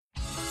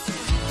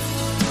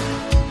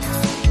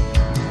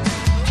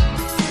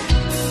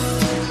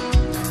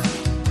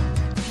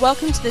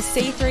Welcome to the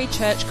C3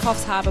 Church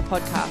Coffs Harbour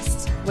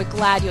podcast. We're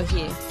glad you're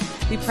here.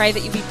 We pray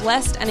that you'll be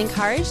blessed and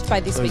encouraged by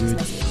this week's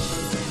message.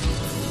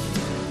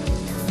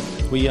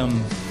 We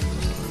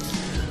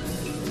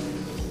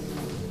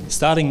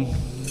starting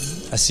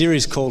a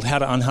series called How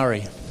to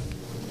Unhurry,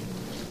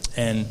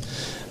 and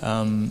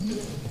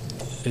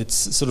it's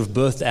sort of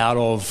birthed out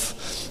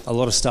of a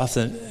lot of stuff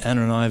that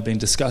Anna and I have been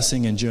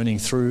discussing and journeying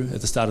through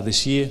at the start of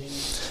this year,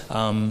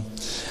 and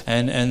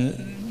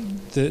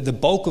the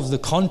bulk of the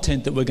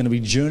content that we're going to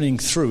be journeying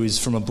through is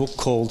from a book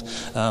called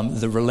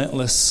The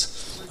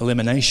Ruthless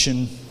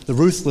Elimination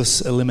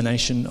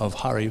of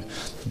Hurry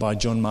by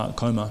John Mark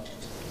Comer.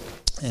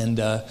 And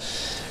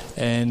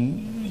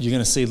you're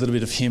going to see a little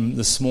bit of him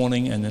this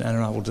morning, and then Anna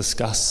and I will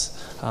discuss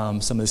some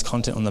of this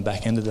content on the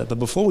back end of that. But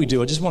before we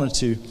do, I just wanted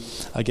to,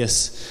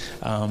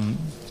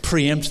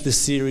 preempt this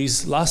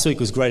series. Last week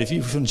was great. If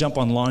you can jump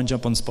online,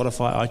 jump on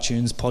Spotify,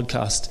 iTunes,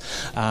 podcast,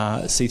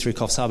 C3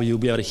 Coffs Harbour, you'll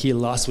be able to hear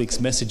last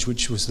week's message,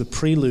 which was the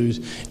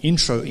prelude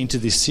intro into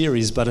this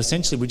series. But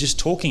essentially, we're just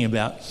talking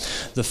about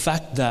the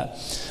fact that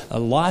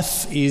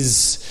life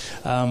is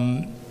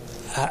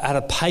at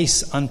a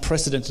pace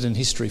unprecedented in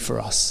history for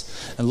us.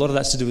 And a lot of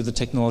that's to do with the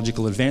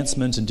technological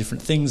advancement and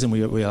different things, and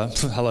we are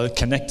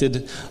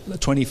connected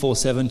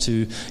 24/7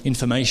 to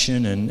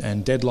information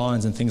and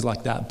deadlines and things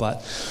like that.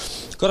 But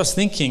got us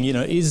thinking,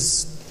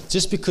 is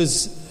just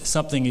because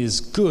something is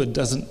good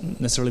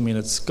doesn't necessarily mean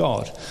it's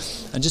God.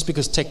 And just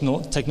because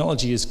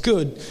technology is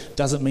good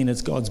doesn't mean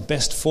it's God's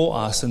best for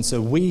us. And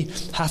so we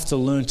have to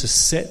learn to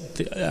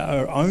set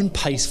our own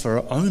pace for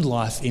our own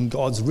life in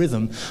God's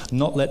rhythm,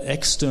 not let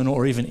external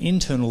or even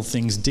internal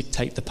things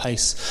dictate the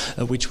pace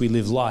at which we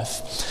live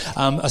life.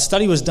 A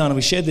study was done, and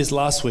we shared this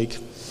last week,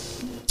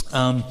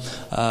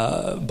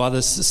 by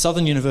the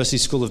Southern University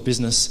School of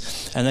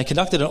Business, and they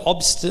conducted an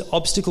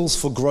obstacles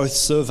for growth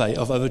survey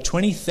of over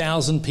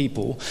 20,000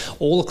 people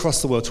all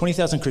across the world,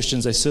 20,000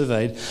 Christians they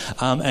surveyed,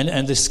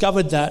 and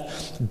discovered that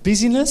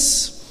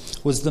busyness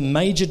was the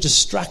major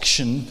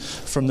distraction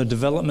from the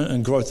development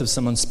and growth of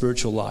someone's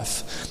spiritual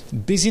life.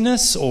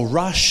 Busyness or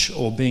rush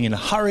or being in a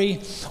hurry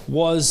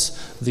was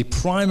the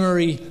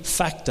primary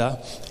factor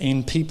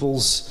in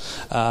people's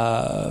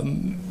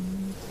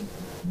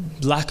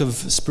lack of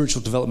spiritual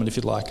development, if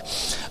you'd like.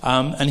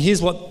 And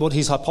here's what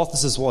his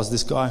hypothesis was,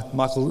 this guy,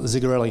 Michael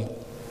Zigarelli.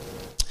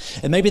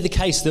 It may be the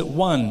case that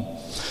 1,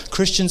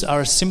 Christians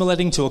are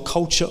assimilating to a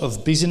culture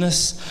of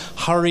busyness,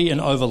 hurry and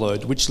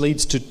overload, which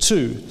leads to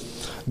 2,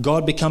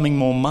 God becoming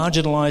more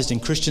marginalized in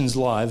Christians'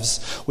 lives,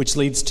 which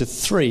leads to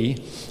 3,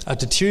 a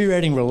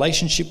deteriorating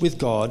relationship with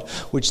God,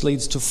 which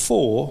leads to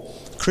 4,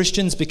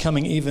 Christians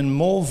becoming even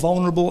more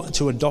vulnerable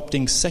to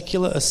adopting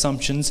secular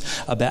assumptions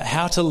about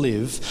how to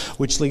live,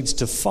 which leads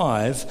to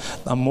 5,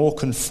 a more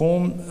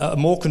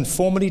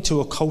conformity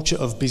to a culture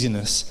of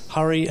busyness,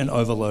 hurry and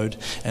overload,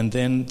 and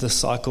then the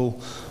cycle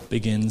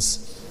begins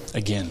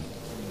again.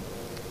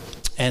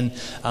 And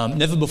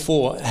never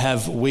before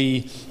have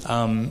we,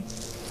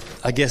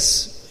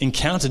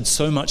 encountered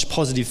so much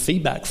positive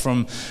feedback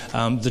from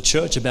the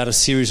church about a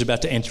series we're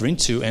about to enter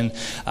into, and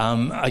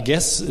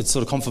it's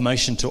sort of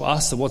confirmation to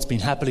us that what's been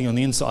happening on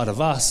the inside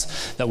of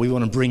us that we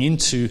want to bring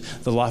into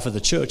the life of the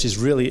church is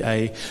really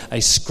an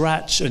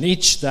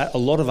itch that a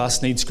lot of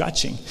us need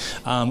scratching.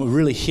 We're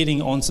really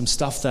hitting on some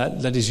stuff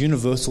that is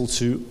universal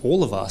to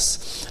all of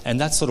us, and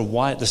that's sort of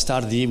why at the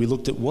start of the year we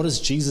looked at what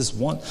does Jesus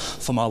want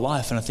for my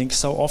life. And I think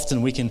so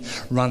often we can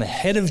run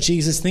ahead of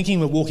Jesus thinking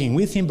we're walking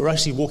with him, but we're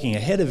actually walking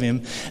ahead of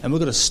him, and we've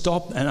got to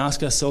stop and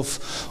ask ourselves,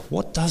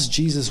 what does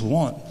Jesus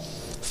want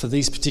for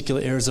these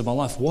particular areas of my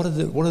life? What are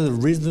the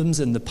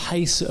rhythms and the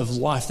pace of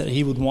life that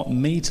he would want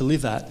me to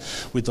live at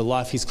with the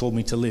life he's called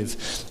me to live?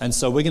 And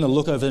so we're going to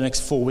look over the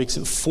next 4 weeks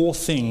at 4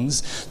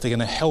 things that are going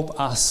to help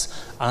us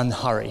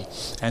unhurry.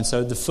 And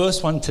so the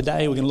first one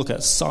today, we're going to look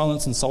at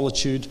silence and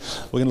solitude.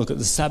 We're going to look at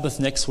the Sabbath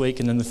next week,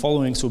 and then the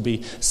following weeks will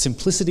be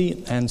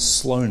simplicity and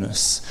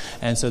slowness.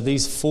 And so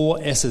these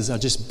 4 S's are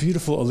just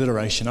beautiful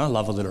alliteration. I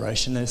love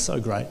alliteration. They're so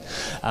great.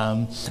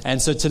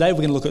 And so today we're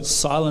going to look at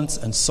silence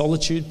and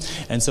solitude.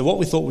 And so what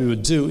we thought we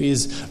would do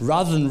is,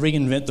 rather than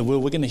reinvent the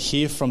wheel, we're going to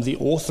hear from the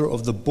author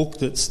of the book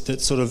that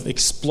sort of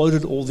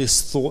exploded all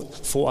this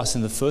thought for us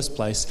in the first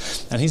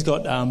place. And he's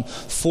got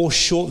 4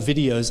 short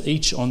videos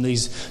each on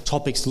these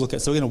topics to look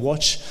at. So we're going to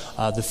watch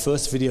the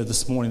first video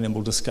this morning, then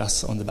we'll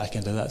discuss on the back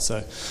end of that.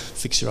 So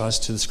fix your eyes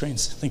to the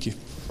screens. Thank you.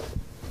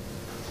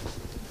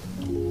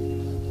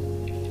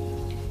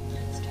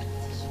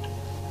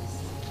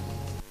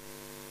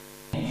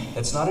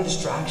 It's not a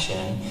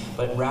distraction,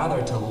 but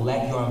rather to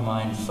let your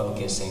mind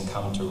focus and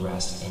come to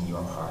rest in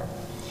your heart.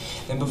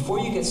 Then before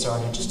you get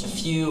started, just a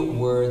few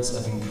words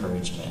of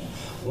encouragement.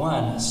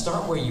 1,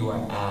 start where you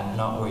are at,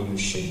 not where you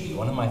should be.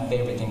 One of my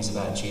favorite things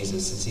about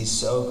Jesus is he's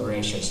so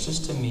gracious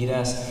just to meet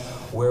us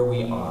where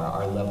we are,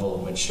 our level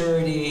of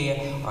maturity,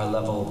 our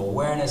level of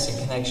awareness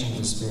and connection to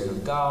the Spirit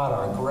of God,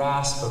 our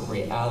grasp of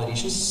reality.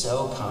 He's just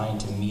so kind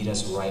to meet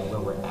us right where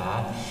we're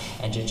at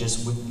and to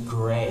just with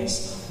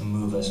grace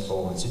move us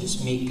forward. So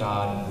just meet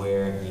God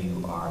where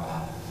you are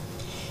at.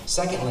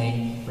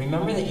 Secondly,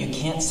 remember that you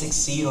can't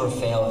succeed or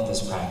fail at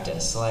this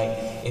practice. Like,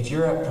 if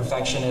you're a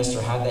perfectionist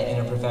or have that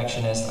inner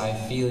perfectionist, I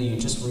feel you.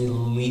 Just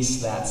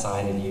release that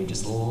side of you.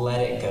 Just let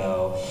it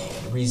go.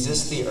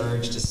 Resist the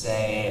urge to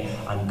say,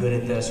 I'm good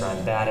at this, or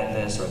I'm bad at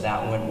this, or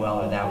that went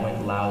well, or that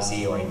went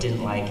lousy, or I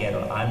didn't like it,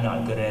 or I'm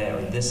not good at it,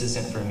 or this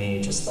isn't for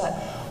me. Just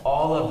let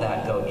all of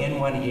that go in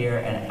one ear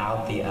and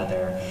out the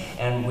other.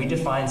 And we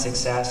define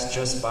success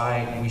just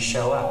by we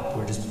show up.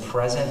 We're just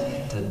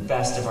present to the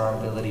best of our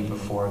ability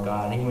before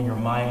God. And even when your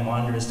mind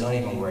wanders, don't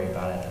even worry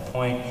about it. The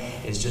point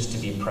is just to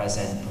be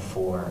present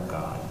before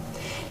God.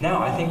 Now,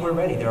 I think we're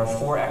ready. There are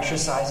 4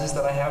 exercises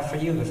that I have for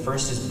you. The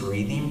first is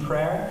breathing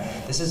prayer.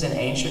 This is an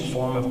ancient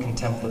form of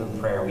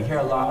contemplative prayer. We hear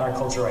a lot in our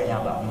culture right now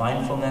about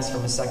mindfulness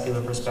from a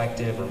secular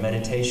perspective, or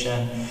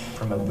meditation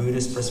from a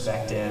Buddhist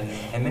perspective.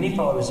 And many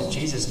followers of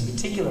Jesus, in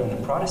particular in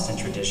the Protestant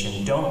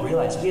tradition, don't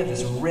realize we have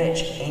this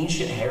rich,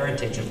 ancient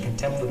heritage of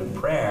contemplative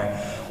prayer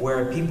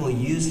where people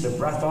use the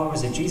breath,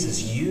 followers of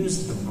Jesus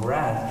use the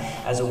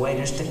breath as a way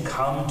just to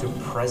come to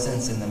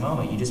presence in the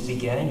moment. You just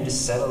begin, you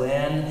just settle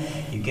in,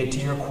 you get to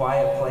your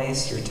quiet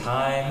place, your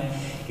time,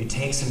 you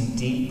take some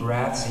deep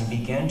breaths, and you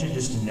begin to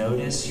just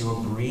notice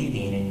your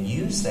breathing and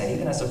use that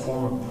even as a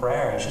form of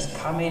prayer. It's just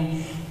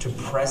coming to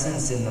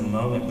presence in the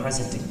moment,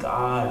 present to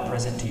God,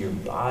 present to your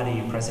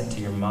body, present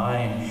to your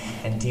mind,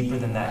 and deeper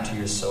than that to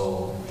your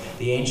soul.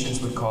 The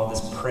ancients would call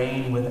this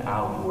praying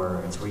without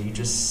words, where you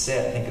just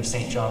sit. Think of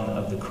St. John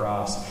of the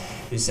Cross,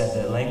 who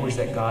said the language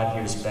that God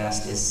hears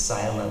best is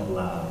silent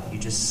love. You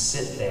just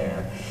sit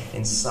there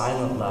in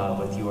silent love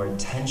with your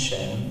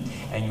attention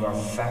and your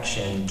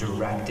affection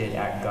directed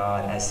at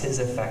God, as his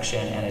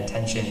affection and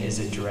attention is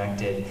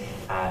directed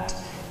at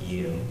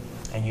you.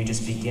 And you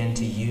just begin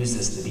to use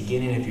this at the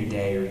beginning of your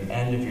day or the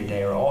end of your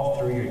day or all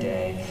through your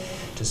day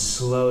to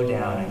slow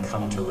down and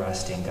come to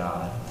rest in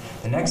God.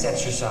 The next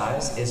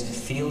exercise is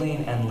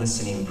feeling and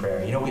listening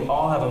prayer. You know, we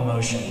all have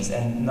emotions,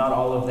 and not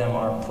all of them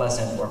are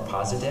pleasant or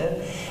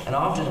positive. And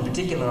often, in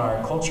particular in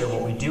our culture,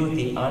 what we do with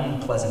the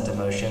unpleasant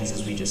emotions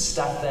is we just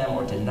stuff them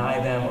or deny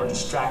them or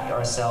distract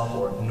ourselves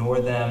or ignore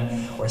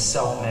them or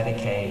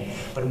self-medicate.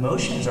 But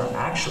emotions are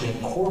actually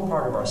a core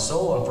part of our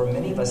soul, and for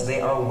many of us,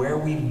 they are where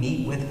we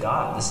meet with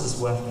God. This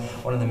is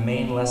one of the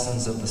main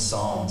lessons of the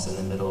Psalms in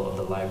the middle of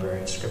the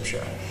library of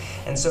Scripture.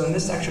 And so in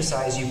this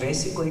exercise, you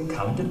basically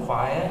come to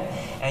quiet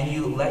and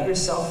you let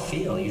yourself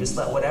feel. You just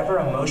let whatever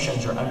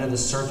emotions are under the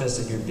surface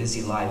of your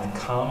busy life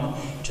come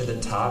to the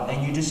top,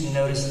 and you just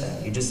notice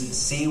them. You just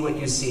see what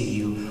you see.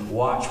 You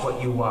watch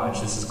what you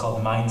watch. This is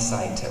called mind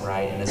sight,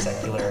 right, in a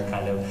secular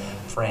kind of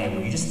frame,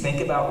 where you just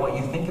think about what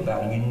you think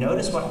about, and you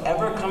notice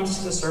whatever comes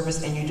to the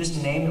surface, and you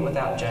just name it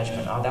without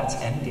judgment. Oh, that's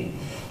envy.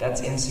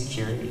 That's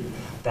insecurity.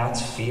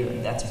 That's fear.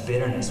 That's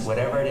bitterness.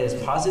 Whatever it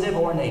is, positive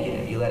or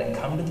negative, you let it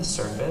come to the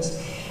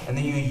surface, and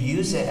then you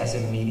use it as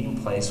a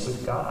meeting place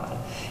with God.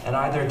 And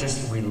either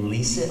just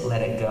release it,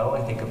 let it go.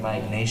 I think of my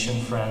Ignatian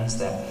friends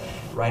that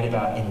write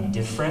about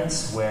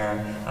indifference,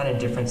 where, not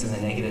indifference in the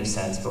negative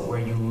sense, but where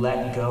you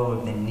let go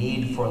of the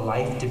need for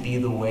life to be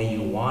the way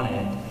you want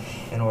it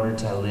in order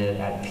to live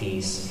at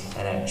peace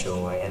and at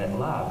joy and at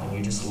love. And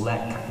you just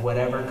let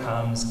whatever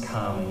comes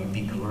come, and you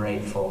be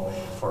grateful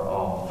for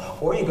all.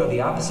 Or you go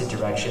the opposite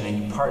direction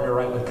and you partner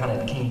right with kind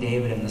of King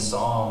David in the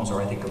Psalms,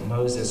 or I think of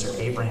Moses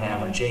or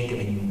Abraham or Jacob,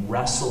 and you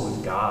wrestle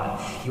with God.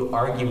 You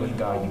argue with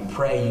God. You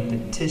pray. You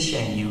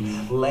petition.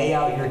 You lay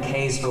out your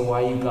case for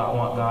why you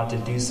want God to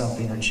do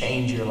something or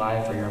change your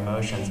life or your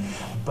emotions.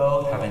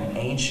 Both have an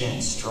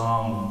ancient,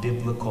 strong,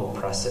 biblical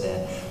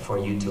precedent for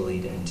you to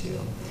lead into.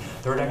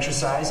 Third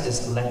exercise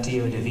is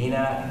Lectio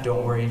Divina.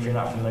 Don't worry if you're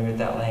not familiar with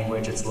that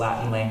language. It's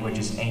Latin language.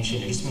 It's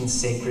ancient. It just means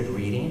sacred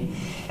reading.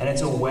 And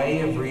it's a way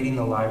of reading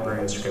the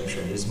library of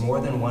Scripture. There's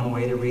more than one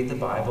way to read the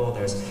Bible.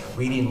 There's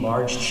reading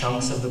large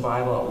chunks of the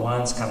Bible at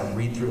once, kind of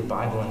read through the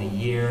Bible in a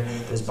year.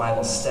 There's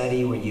Bible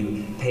study where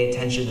you pay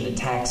attention to the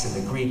text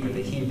in the Greek or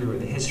the Hebrew or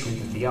the history,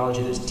 the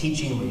theology. There's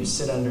teaching where you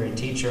sit under a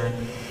teacher.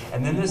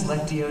 And then there's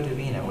Lectio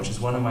Divina, which is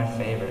one of my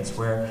favorites,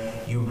 where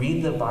you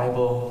read the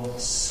Bible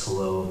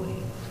slowly.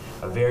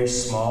 A very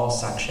small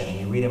section, and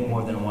you read it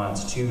more than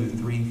once, 2,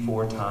 3,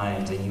 4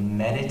 times, and you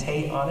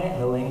meditate on it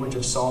in the language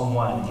of Psalm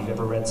 1. If you've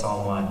ever read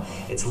Psalm 1,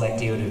 it's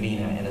Lectio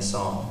Divina in a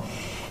psalm.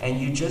 And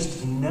you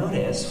just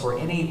notice for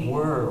any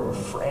word or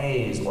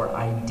phrase or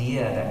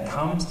idea that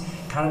comes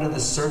kind of to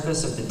the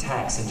surface of the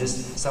text, and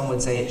just, some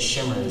would say it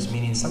shimmers,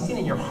 meaning something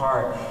in your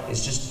heart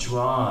is just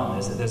drawn.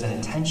 There's an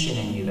intention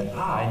in you that,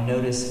 I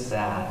noticed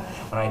that.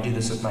 When I do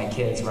this with my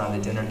kids around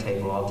the dinner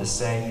table, I'll just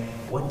say,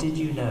 what did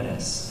you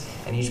notice?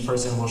 And each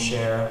person will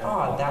share,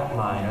 that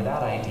line or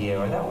that idea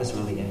or that was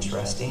really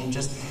interesting.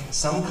 Just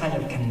some kind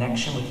of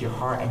connection with your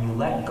heart, and you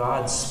let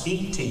God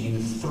speak to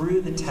you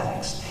through the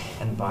text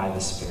and by the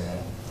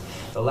Spirit.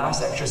 The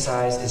last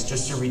exercise is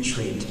just a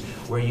retreat,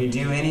 where you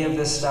do any of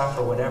this stuff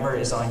or whatever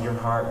is on your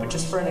heart, but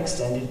just for an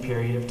extended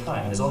period of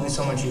time. There's only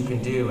so much you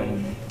can do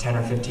in 10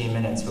 or 15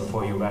 minutes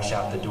before you rush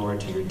out the door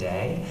to your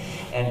day.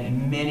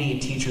 And many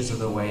teachers of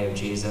the way of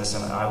Jesus,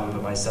 and I would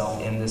put myself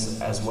in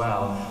this as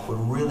well, would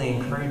really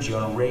encourage you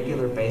on a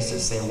regular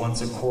basis, say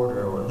once a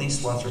quarter or at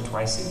least once or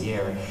twice a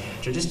year,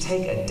 to just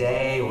take a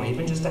day or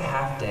even just a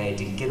half day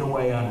to get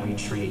away on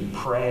retreat,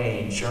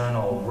 pray,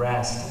 journal,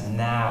 rest,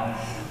 nap,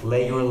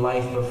 lay your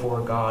life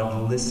before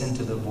God, listen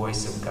to the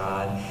voice of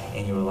God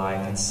in your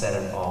life, and set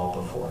it all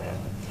before Him.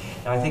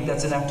 Now, I think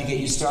that's enough to get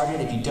you started.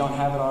 If you don't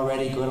have it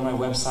already, go to my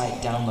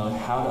website, download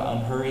How to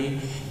Unhurry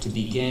to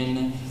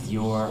begin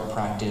your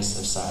practice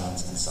of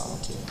silence and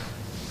solitude.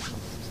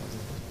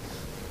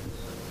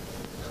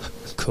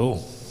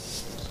 Cool.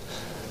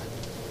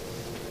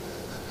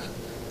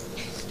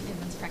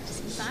 Everyone's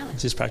practicing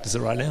silence. Just practice it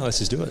right now. Let's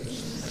just do it.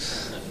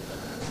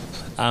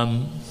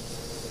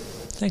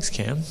 Thanks,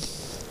 Cam.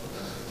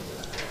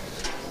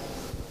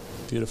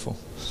 Beautiful.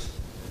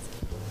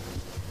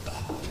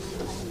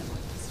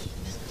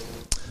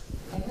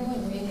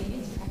 Everyone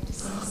really is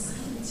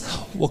practicing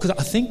silence. Well, because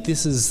I think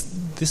this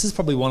is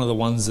probably one of the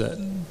ones that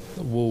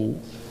will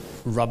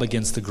rub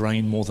against the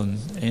grain more than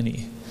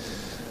any,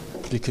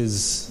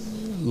 because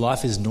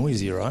life is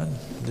noisy, right?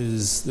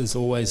 There's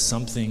always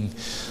something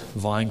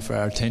vying for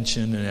our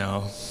attention and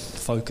our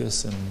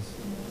focus. And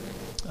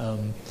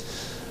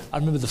I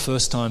remember the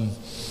first time.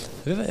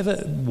 Have you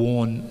ever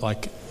worn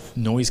like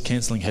noise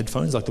cancelling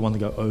headphones, like the one that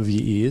go over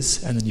your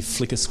ears, and then you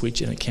flick a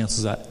switch and it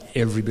cancels out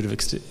every bit of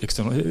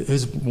external?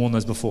 Who's worn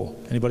those before?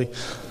 Anybody?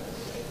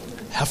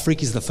 How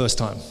freaky is the first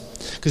time?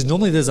 Because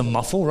normally there's a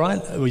muffle,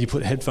 right, where you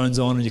put headphones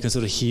on and you can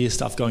sort of hear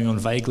stuff going on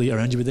vaguely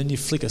around you, but then you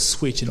flick a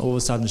switch and all of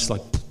a sudden it's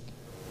like,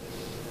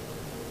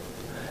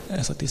 and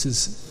it's like, this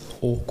is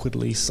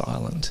awkwardly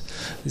silent.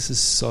 This is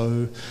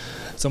so,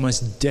 it's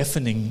almost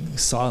deafening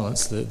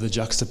silence, the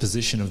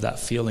juxtaposition of that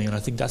feeling. And I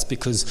think that's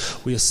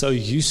because we are so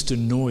used to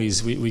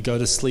noise. We go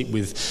to sleep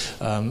with,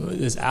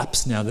 there's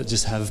apps now that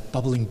just have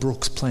bubbling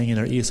brooks playing in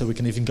our ear, so we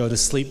can even go to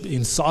sleep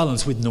in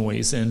silence with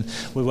noise. And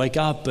we wake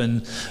up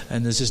and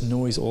there's just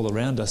noise all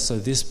around us. So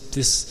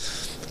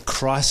this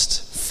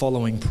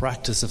Christ-following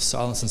practice of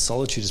silence and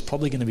solitude is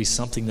probably going to be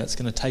something that's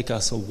going to take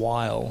us a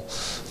while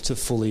to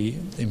fully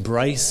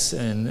embrace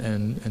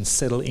and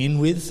settle in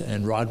with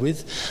and ride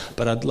with.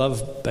 But I'd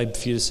love, babe,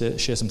 for you to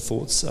share some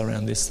thoughts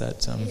around this. That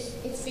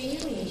It's been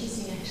really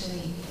interesting,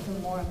 actually, the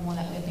more and more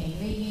that we've been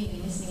reading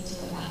and listening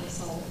to about this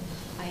whole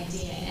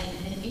idea.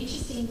 And an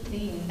interesting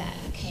thing that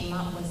came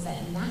up was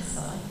that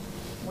NASA,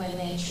 when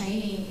they're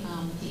training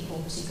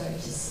people to go to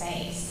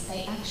space,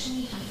 they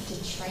actually have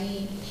to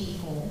train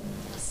people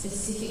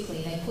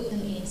specifically. They put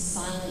them in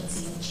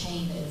silencing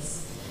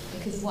chambers,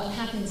 because what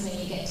happens when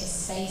you get to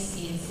space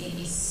is it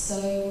is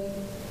so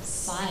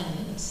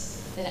silent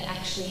that it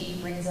actually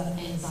brings up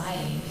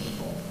anxiety in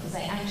people, because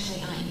they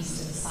actually aren't used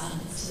to the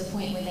silence, to the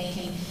point where they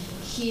can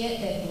hear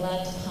their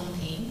blood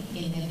pumping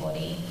in their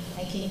body,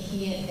 they can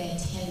hear their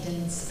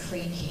tendons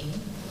creaking,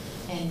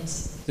 and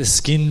the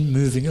skin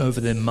moving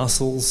over their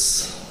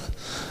muscles.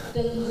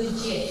 the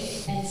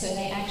legit. And so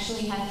they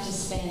actually have to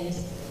spend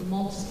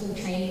multiple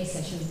training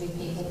sessions with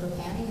people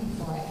preparing them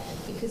for it,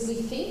 because we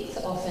think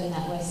often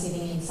that we're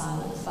sitting in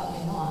silence, but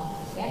we're not.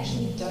 We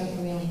actually don't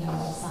really know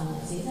what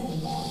silence is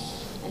anymore.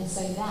 And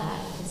so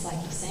that, it's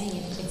like you're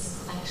saying,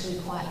 it's actually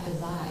quite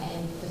bizarre.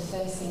 And the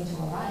first thing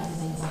to arise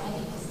is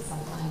anxiety, because it's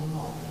like, I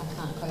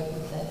can't cope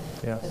with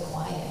the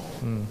quiet,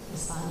 the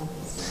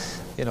silence.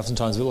 And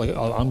oftentimes,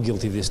 I'm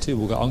guilty of this too.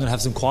 We'll go, I'm going to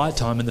have some quiet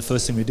time, and the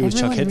first thing we do is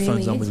chuck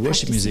headphones on with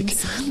worship music,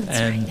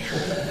 and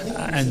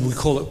we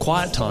call it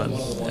quiet time,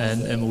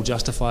 and we'll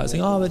justify it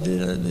saying, but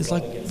it's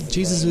like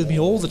Jesus is with me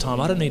all the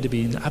time. I don't need to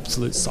be in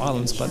absolute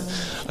silence. But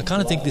I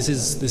kind of think this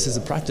is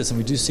a practice, and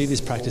we do see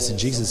this practice in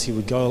Jesus. He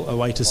would go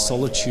away to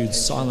solitude,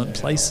 silent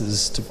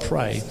places to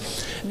pray,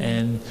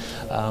 and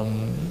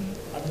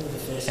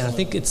I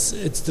think it's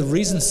the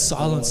reason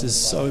silence is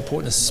so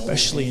important,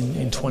 especially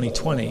in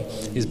 2020,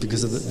 is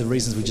because of the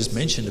reasons we just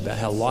mentioned about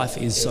how life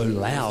is so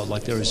loud.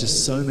 Like, there is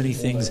just so many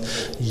things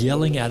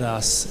yelling at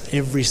us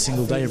every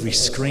single day, every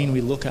screen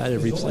we look at,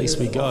 every place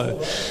we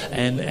go.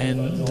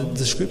 And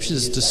the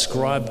scriptures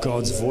describe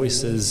God's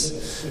voice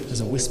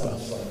as a whisper.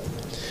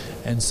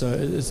 And so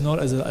it's not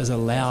as a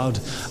loud,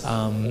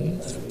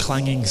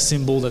 clanging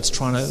cymbal that's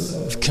trying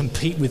to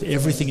compete with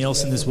everything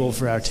else in this world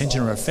for our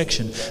attention or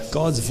affection.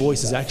 God's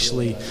voice is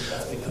actually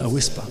a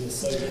whisper.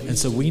 And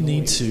so we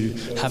need to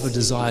have a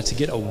desire to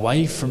get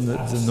away from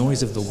the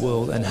noise of the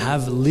world and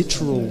have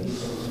literal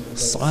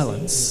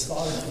silence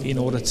in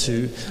order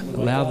to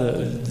allow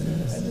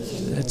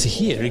to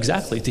hear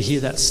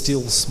that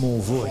still small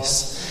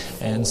voice.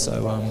 And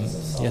so,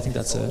 I think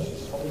that's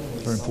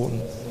very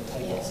important.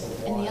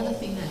 And the other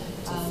thing that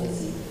I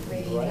was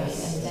reading about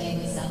the other day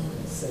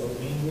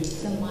was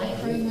the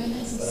micro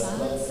moments of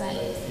silence that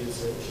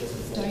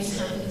don't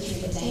happen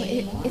through the day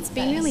anymore. It's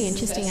been really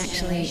interesting,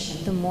 actually,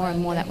 the more and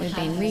more that we've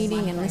been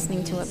reading and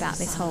listening to about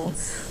this whole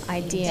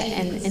idea.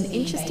 And an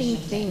interesting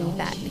thing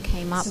that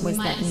came up was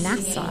that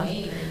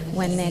NASA,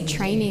 when they're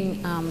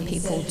training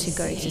people to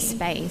go to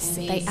space,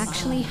 they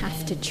actually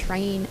have to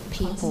train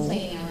people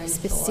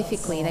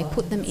specifically. They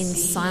put them in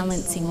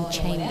silencing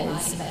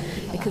chambers,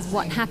 because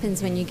what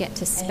happens when you get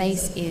to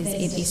space is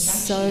it is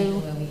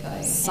so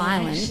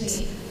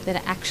silent that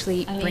it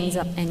actually brings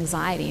up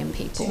anxiety in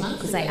people,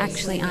 because they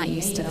actually aren't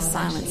used to the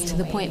silence, to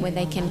the point where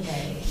they can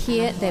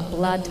hear their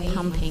blood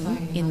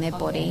pumping in their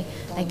body,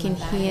 they can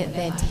hear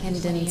their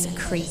tendons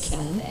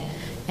creaking,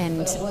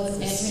 and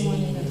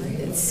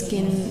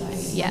skin,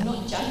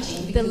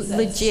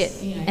 legit.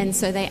 And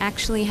so they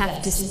actually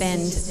have to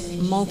spend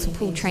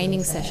multiple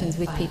training sessions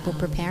with people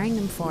preparing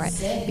them for it,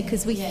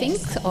 because we think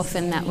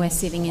often that we're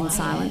sitting in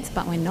silence,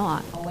 but we're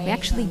not. We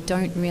actually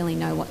don't really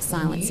know what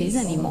silence is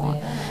anymore.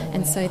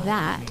 And so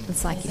that,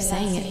 it's like you're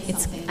saying,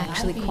 it's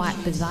actually quite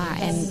bizarre.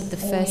 And the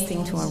first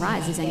thing to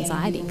arise is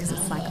anxiety, because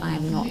it's like I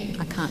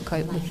can't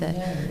cope with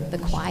the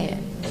quiet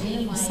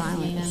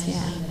silence.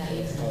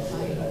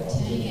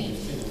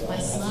 My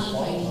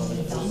smartphone into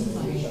a dumb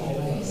phone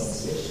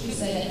almost,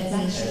 so that there's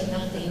actually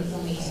nothing for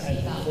me to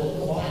pick up or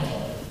look at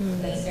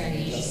that's very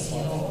interesting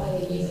at all. I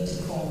can use it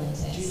to call and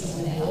text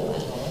or whatever, but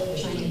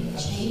trying to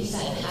change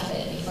that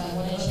habit. If I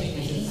want to check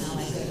my email,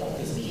 I go to the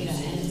computer,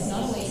 and it's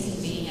not always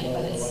convenient,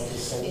 but it's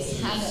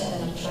this habit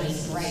that I'm trying to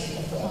break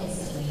of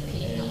constantly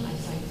picking up my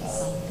phone for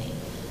something.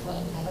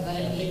 What, have I got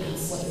an email?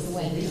 What's the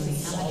weather doing?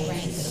 How much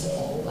rain is it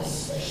fall? Like,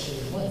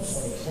 what's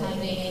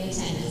happening in the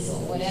tennis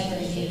or whatever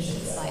it is?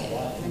 It's like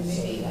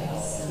removing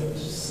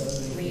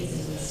those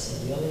reasons.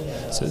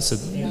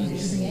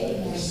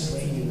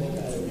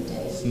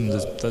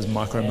 Those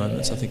micro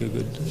moments, I think, are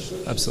good.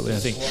 Absolutely, I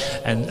think,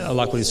 and I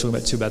like what he's talking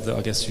about too, about the,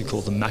 I guess you call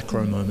them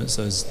macro moments.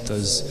 Those,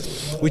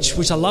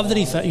 which I love that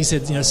he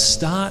said,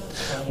 start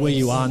where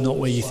you are, not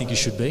where you think you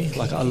should be.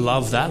 Like, I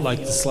love that. Like,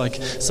 it's like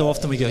so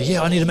often we go,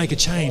 I need to make a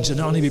change, and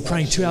I need to be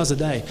praying 2 hours a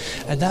day,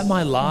 and that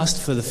might last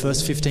for the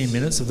first 15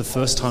 minutes of the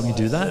first time you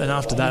do that, and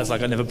after that, it's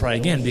like I never pray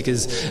again,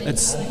 because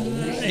it's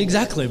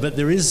exactly. But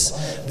there is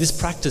this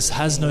practice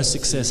has no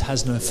success,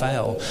 has no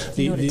fail.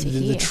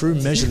 The true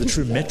measure, the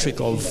true metric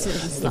of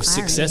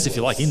success, if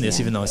you like, in this,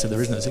 even though I said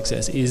there is no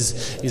success,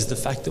 is the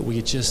fact that we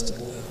are just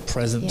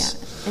present.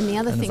 And the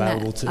other thing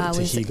available that I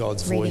was to hear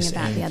God's reading voice.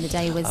 about the other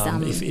day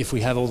was if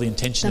we have all the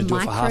intention to do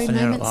it for half an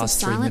hour, it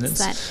lasts 3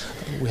 minutes.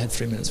 We had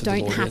 3 minutes with the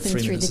Lord. Don't happen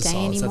through the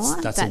day anymore.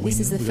 That's that this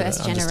is the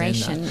first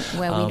generation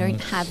where we don't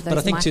have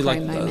those micro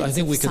moments. I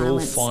think we could all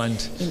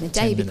find in the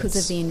day because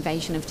of the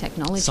invasion of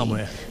technology.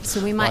 Somewhere. So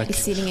we might be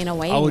sitting in a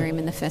waiting room,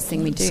 and the first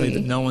thing we do, say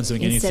that no one's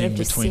doing anything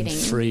between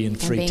 3 and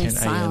 3:10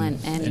 a.m.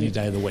 any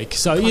day of the week.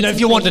 So if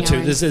you wanted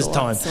to, there's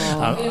time.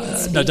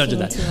 No, don't do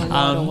that.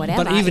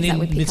 But even in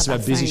the midst of our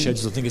busy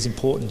schedules, I think it's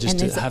important just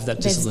to have that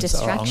discipline. There's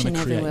distraction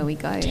everywhere we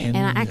go.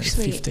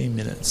 15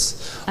 minutes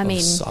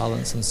of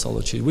silence and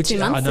solitude, which 2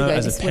 months I know ago,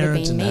 as a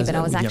parent and but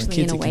I was young actually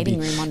kids, in a waiting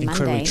room on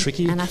Monday,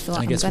 tricky, and I thought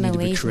I guess I'm going to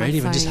we need to be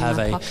creative and just have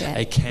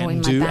a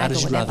can-do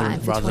attitude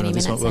rather than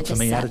this won't work for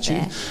me attitude.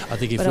 I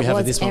think if we have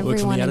a this won't work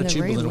for me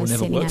attitude, well, then it will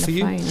never work for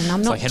you.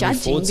 It's like Henry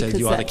Ford said,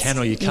 you either can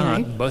or you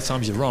can't. Both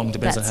times you're wrong,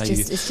 depends on how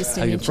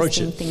you approach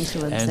it.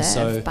 And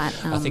so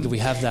I think if we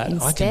have that,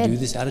 I can do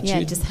this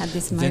attitude,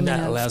 then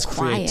that allows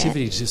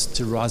creativity just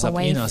to rise up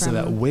in us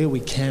about where we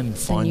can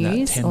find that 10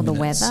 minutes. Or the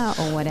weather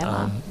or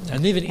whatever.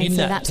 And even in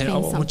that 10, I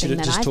want you to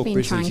just talk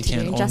briefly, if you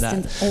can, on that.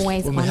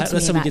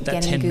 Let's say we get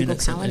that 10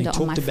 minutes, and he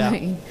talked about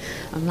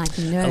I'm like,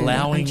 no,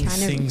 allowing I'm trying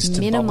things to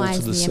to minimize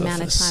bubble to the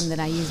amount of surface. time that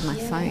I use my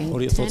phone. What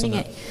are your thoughts on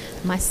that?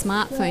 My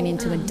smartphone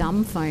into a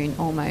dumb phone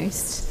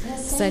almost,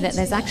 so that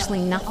there's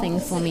actually nothing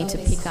for me to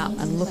pick up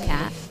and look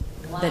at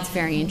that's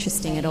very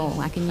interesting at all.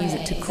 I can use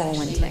it to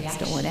call and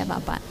text or whatever,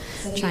 but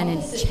trying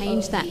to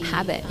change that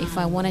habit. If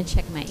I want to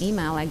check my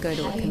email, I go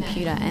to a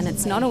computer, and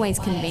it's not always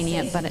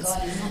convenient, but it's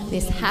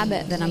this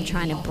habit that I'm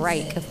trying to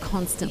break of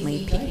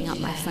constantly picking up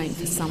my phone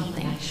for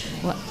something.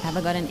 What, have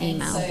I got an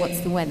email? What's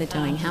the weather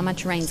doing? How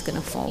much rain's going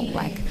to fall?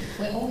 Like,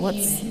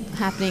 what's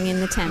happening in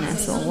the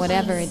tennis or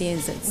whatever it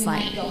is? It's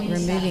like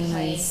removing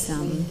those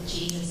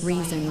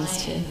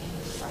reasons to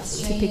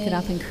pick it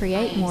up and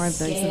create more of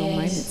those little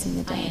moments in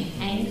the day.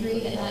 I'm angry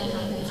that happened.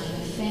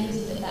 I'm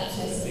offended that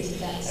person did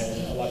that to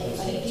me.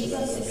 But it gives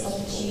us this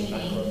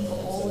opportunity for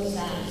all of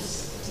that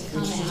to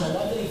come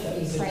out.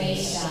 We pray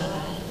about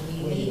that.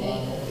 We leave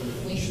it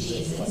with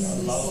Jesus. We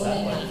sort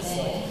it out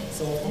there.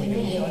 And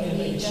then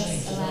we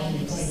just allow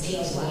Him to speak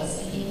to us.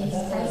 And in His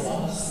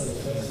presence,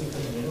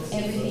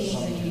 everything is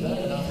renewed. We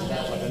come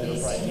out with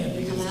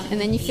wisdom. And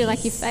then you feel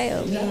like you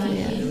failed. To be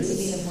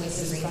the voice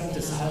of reason in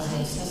our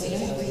lives. So we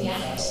don't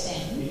react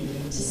then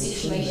to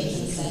situations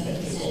and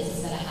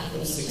circumstances that are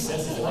happening to us.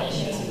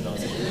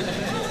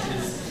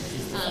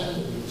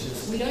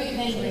 We don't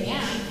then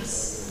react,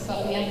 but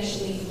we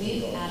actually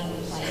live out of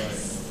a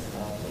place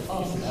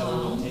of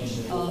calm, of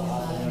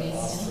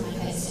wisdom,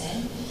 like I said.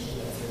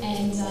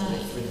 And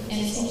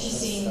it's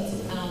interesting,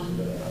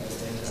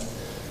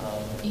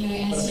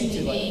 as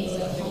human beings,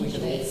 we're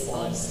conduits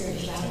of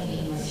spirituality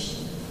and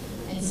emotion.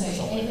 And so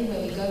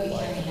everywhere we go, we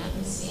carry an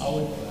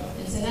atmosphere.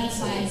 And so that's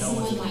why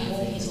someone might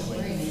walk into a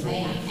room and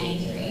they are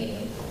angry,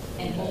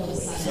 and all of a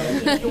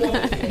sudden...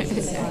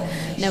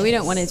 No, we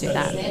don't want to do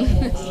that. They're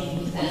walking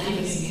with that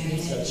atmosphere and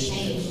they've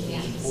changed the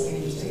atmosphere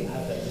in the room.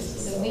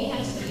 So we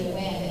have to be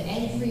aware that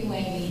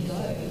everywhere we go,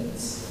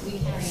 we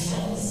carry an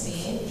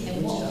atmosphere, and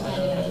what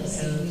kind of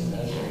atmosphere do we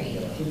carry?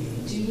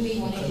 Do we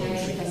want to carry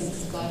the presence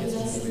of God with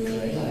us everywhere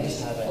we go?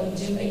 Or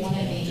do we want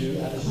to be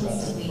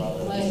constantly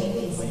loading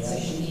things on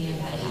social media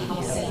about how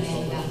upset I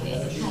am about this,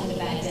 had a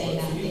bad day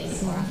about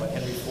this, or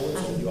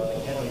you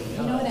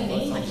know what I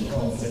mean? Like you're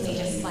constantly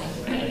just like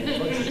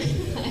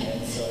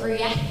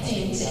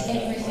reacting to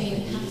everything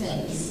that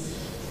happens.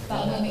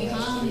 But when we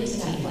come into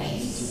that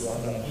place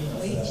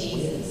with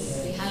Jesus,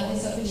 we have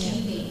this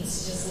opportunity to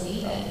just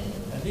leave it.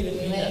 We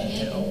let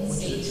Him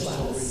speak to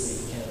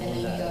us, and then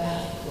we go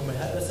out.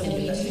 And we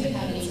do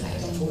have an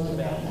impact on the world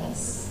around us.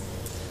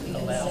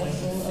 Because we're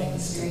full of the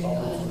Spirit of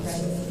God and the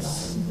presence of God.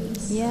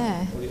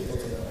 Yeah.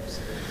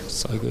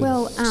 So good.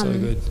 Well, so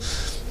good.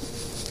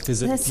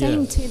 They're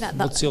saying too that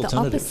the opposite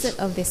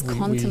of this We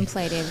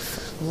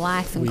contemplative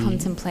life and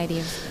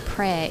contemplative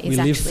prayer is we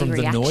live actually from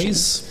reaction. the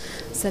noise.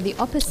 So the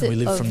opposite We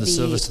live of from the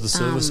service to the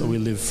service, or we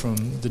live from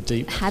the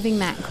deep, having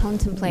that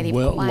contemplative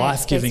quiet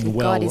life-giving space with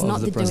well God is of not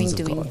the the presence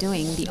doing. of God.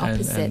 The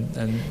opposite,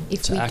 and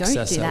if to we don't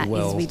access do that,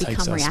 well is we takes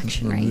become us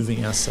reactionary.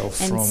 removing ourselves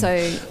And from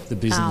so, the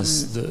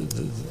business,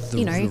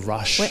 the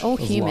rush we're all of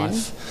human.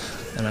 life.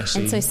 And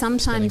actually, And so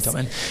sometimes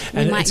and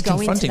we might it's go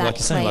into confronting, that like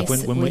you're saying, like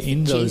place when we're with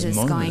in those Jesus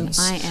moments,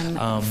 going,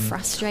 I am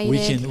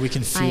frustrated, we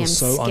can I feel am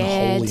so scared,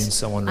 unholy and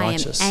so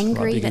unrighteous. I am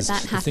angry right? that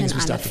that happened, I'm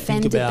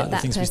offended that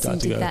person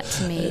did that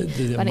to me.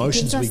 The but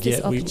emotions it we gives us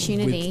this get,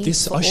 opportunity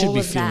this for I should all be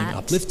of feeling that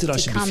uplifted, I to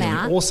should be come feeling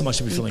out. awesome, I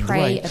should be We feeling pray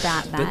great.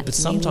 about that. But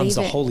sometimes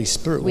the leave it Holy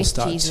Spirit will with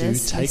start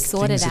Jesus. to We take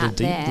sort things it that are out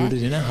deep there,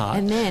 rooted in our heart,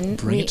 and then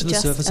bring we it to the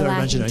just surface of our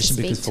allow Him to imagination,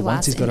 speak because for to once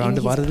us, He's got our and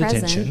in His undivided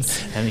attention,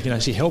 presence, and He can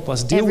actually help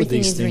us deal with everything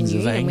these is things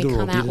of renewed, and we anger or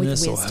come out with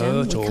bitterness or wisdom,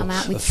 hurt we or come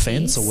out with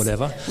offense or peace.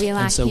 whatever. We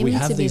allow And so Him we to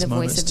have be these the voice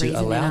moments of to reason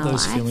in allow our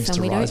those life, feelings and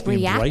to we rise. don't We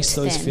react embrace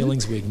those then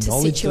feelings, we to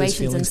acknowledge those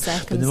situations and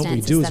feelings, but then what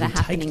we circumstances do is that we are take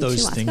happening to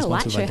those us. things Got a once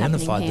light we've show happening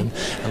identified here.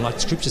 them, and like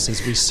Scripture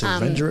says, we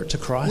surrender it to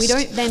Christ. We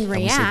don't then and we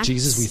react, say,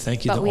 Jesus, we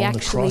thank you but that we on the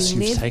cross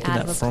actually you've live taken out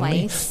that of a from me.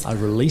 place I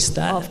release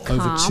that of over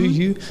calm, to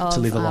you to of,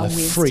 live a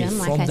life free wisdom,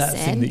 like from I that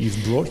said. thing that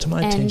you've brought to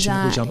my And,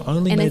 attention, which I'm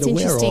only and made it's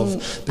aware of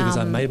interesting, because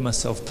I made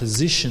myself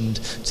positioned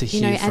to You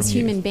hear know, from as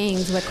you. human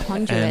beings, we're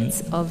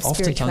conduits And of oftentimes we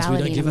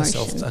spirituality don't give and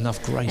ourselves emotion.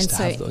 enough grace And to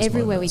so have those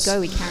everywhere moments. we go,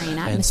 we carry an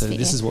atmosphere. And so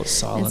this is what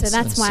silence and so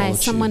that's and why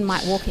solitude someone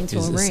might walk into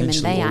is a room and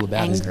essentially they all are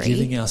about, is angry,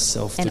 giving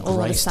ourselves the and all of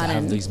a grace to have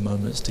sudden these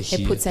moments to hear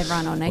it puts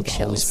everyone on what the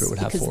Holy eggshells Spirit would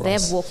have because for they've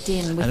us. walked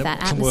in with And it that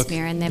can work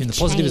atmosphere and they've in the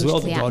positive as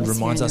well, changed that the God atmosphere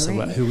reminds in us the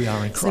about room. who we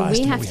are in So Christ we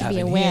and have what we to have be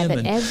in aware Him, that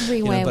and,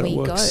 everywhere but it we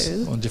works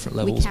go, on different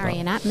we levels. carry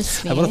an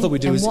atmosphere. And what I thought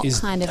we'd do and is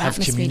what kind of have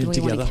atmosphere do we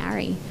communion want to together.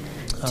 carry?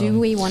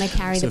 Do we want to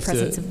carry so the if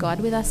presence the- of God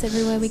with us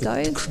everywhere we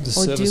go? the Or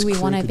service do we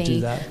crew want to could do be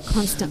that.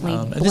 constantly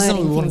And this is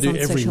something we blurting want to things do on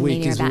every social week,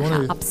 media is we about how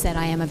want to- upset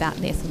I am about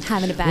this, I'm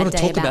having a We bad want to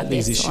day talk about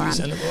these this, issues, or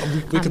I'm-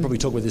 and we could probably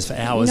talk about this for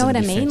hours. You know and what I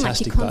it'd be mean? Like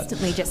fantastic, you're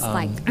constantly just but,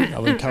 like I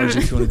would encourage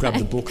you, if you want to grab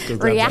the book, go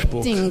grab that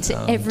book. reacting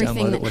to everything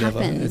download it, that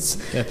whatever. happens.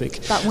 It's epic.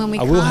 But when we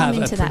I will come have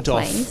into a that print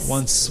off place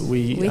once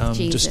we with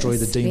Jesus, destroy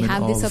the demon we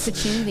have this of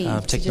opportunity to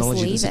just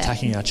technology leave that's it.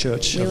 attacking our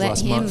church We of let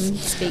last Him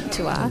month. speak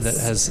to us, That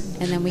has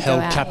and then we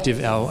held go out.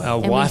 captive our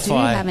And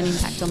Wi-Fi we do have an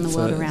impact on the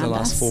world for around the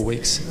last us 4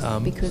 weeks.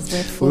 because we're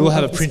We full will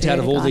have a of the printout Spirit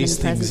of all God these and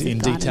the things presence in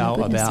of God and the detail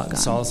goodness of about God.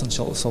 silence and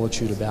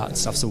solitude, about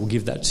stuff, so we'll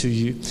give that to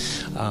you.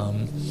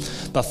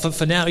 But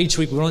for now, each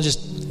week, we want to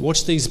just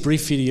watch these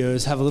brief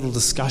videos, have a little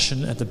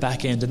discussion at the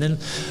back end, and then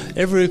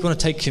every week we want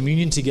to take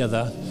communion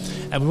together,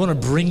 and we want to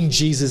bring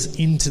Jesus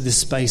into this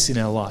space in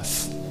our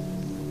life.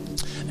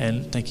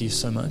 And thank you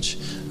so much.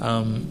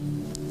 And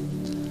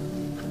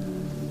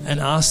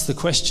ask the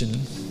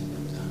question,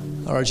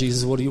 all right,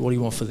 Jesus, what do you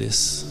want for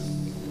this?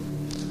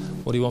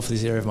 What do you want for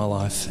this area of my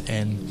life?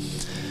 And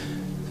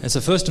so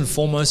first and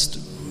foremost,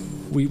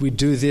 we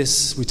do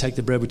this. We take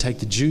the bread, we take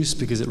the juice,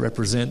 because it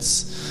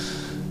represents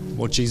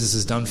what Jesus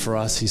has done for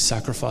us. His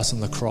sacrifice on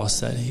the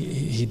cross, that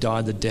he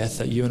died the death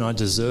that you and I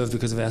deserve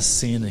because of our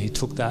sin, and He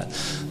took that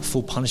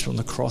full punishment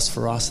on the cross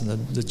for us.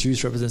 And the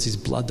juice represents His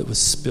blood that was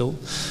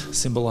spilt,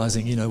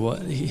 symbolizing,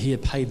 what He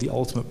had paid the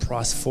ultimate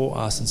price for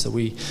us. And so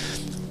we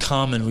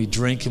come and we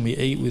drink and we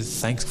eat with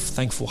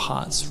thankful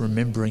hearts,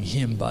 remembering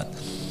Him. But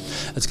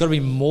it's got to be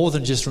more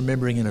than just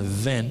remembering an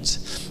event.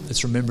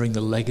 It's remembering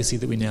the legacy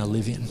that we now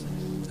live in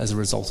as a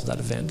result of that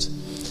event.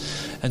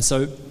 And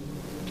so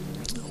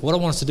what I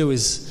want us to do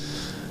is,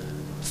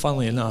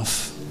 funnily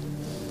enough,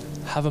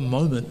 have a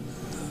moment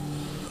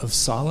of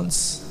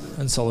silence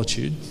and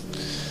solitude,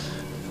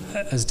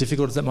 as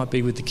difficult as that might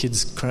be with the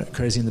kids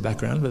crazy in the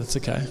background, but it's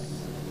okay.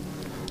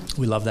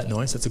 We love that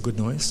noise. That's a good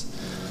noise.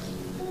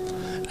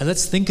 And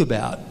let's think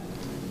about,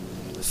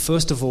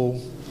 first of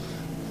all,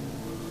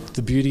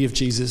 the beauty of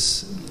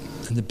Jesus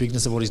and the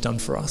bigness of what He's done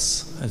for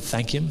us, and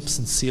thank Him,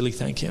 sincerely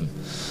thank Him.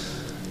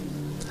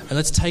 And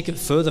let's take it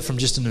further from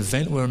just an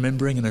event we're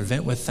remembering, an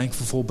event we're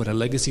thankful for, but a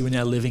legacy we're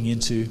now living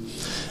into,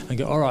 and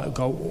go, all right,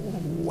 God,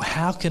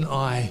 how can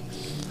I,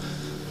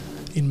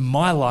 in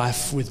my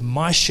life, with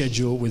my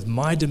schedule, with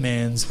my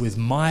demands, with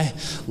my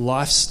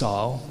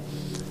lifestyle,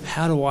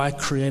 how do I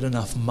create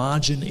enough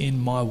margin in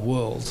my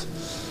world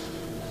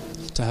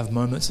to have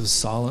moments of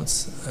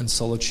silence and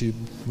solitude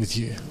with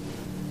you?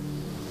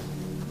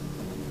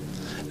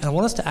 And I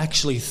want us to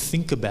actually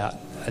think about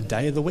a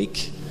day of the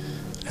week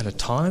and a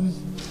time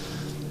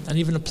and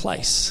even a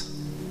place.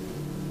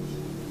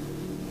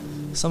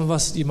 Some of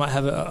us, you might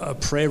have a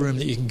prayer room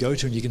that you can go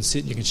to and you can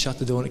sit and you can shut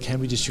the door and it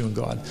can be just you and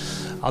God.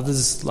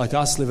 Others, like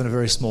us, live in a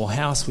very small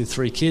house with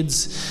 3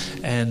 kids,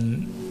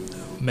 and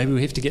maybe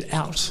we have to get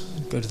out,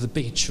 go to the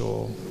beach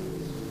or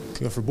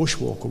go for a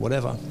bushwalk or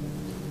whatever.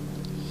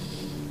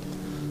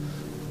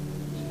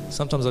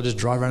 Sometimes I just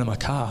drive around in my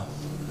car.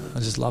 I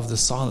just love the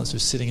silence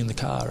of sitting in the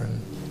car.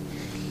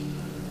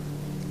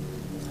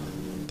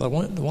 But I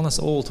want us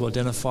all to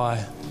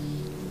identify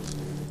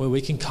where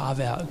we can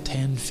carve out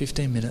 10,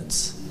 15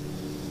 minutes.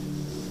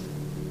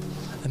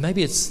 And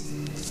maybe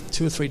it's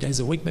 2 or 3 days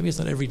a week. Maybe it's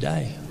not every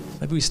day.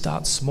 Maybe we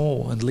start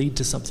small and lead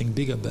to something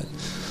bigger. But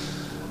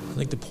I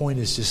think the point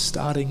is just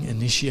starting,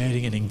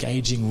 initiating and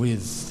engaging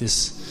with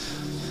this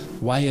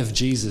way of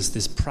Jesus,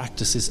 this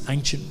practice, this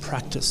ancient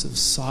practice of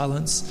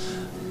silence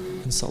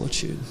and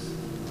solitude.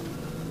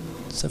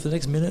 So for the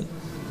next minute,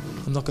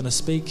 I'm not going to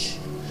speak.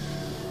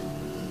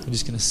 I'm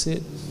just going to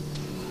sit,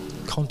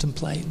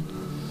 contemplate,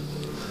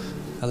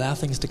 allow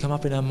things to come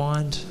up in our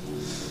mind,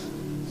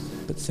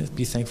 but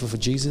be thankful for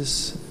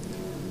Jesus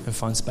and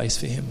find space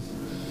for him.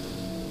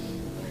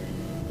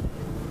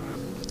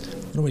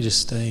 Why don't we just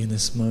stay in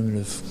this moment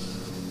of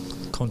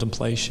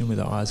contemplation with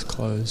our eyes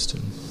closed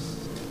and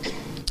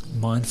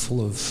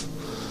mindful of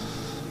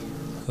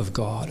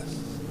God.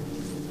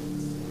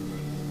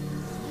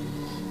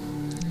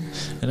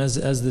 And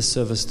as this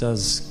service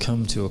does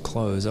come to a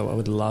close, I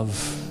would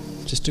love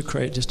just to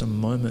create just a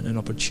moment, an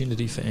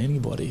opportunity for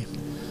anybody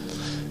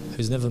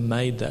who's never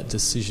made that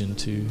decision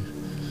to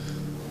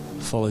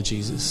follow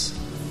Jesus.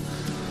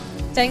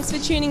 Thanks for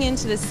tuning in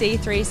to the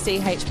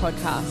C3CH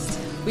podcast.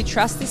 We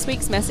trust this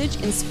week's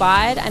message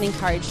inspired and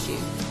encouraged you.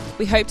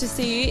 We hope to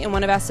see you in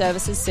one of our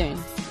services soon.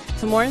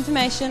 For more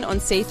information on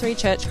C3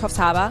 Church Coffs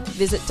Harbour,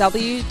 visit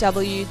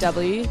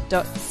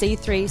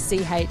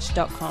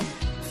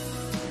www.c3ch.com.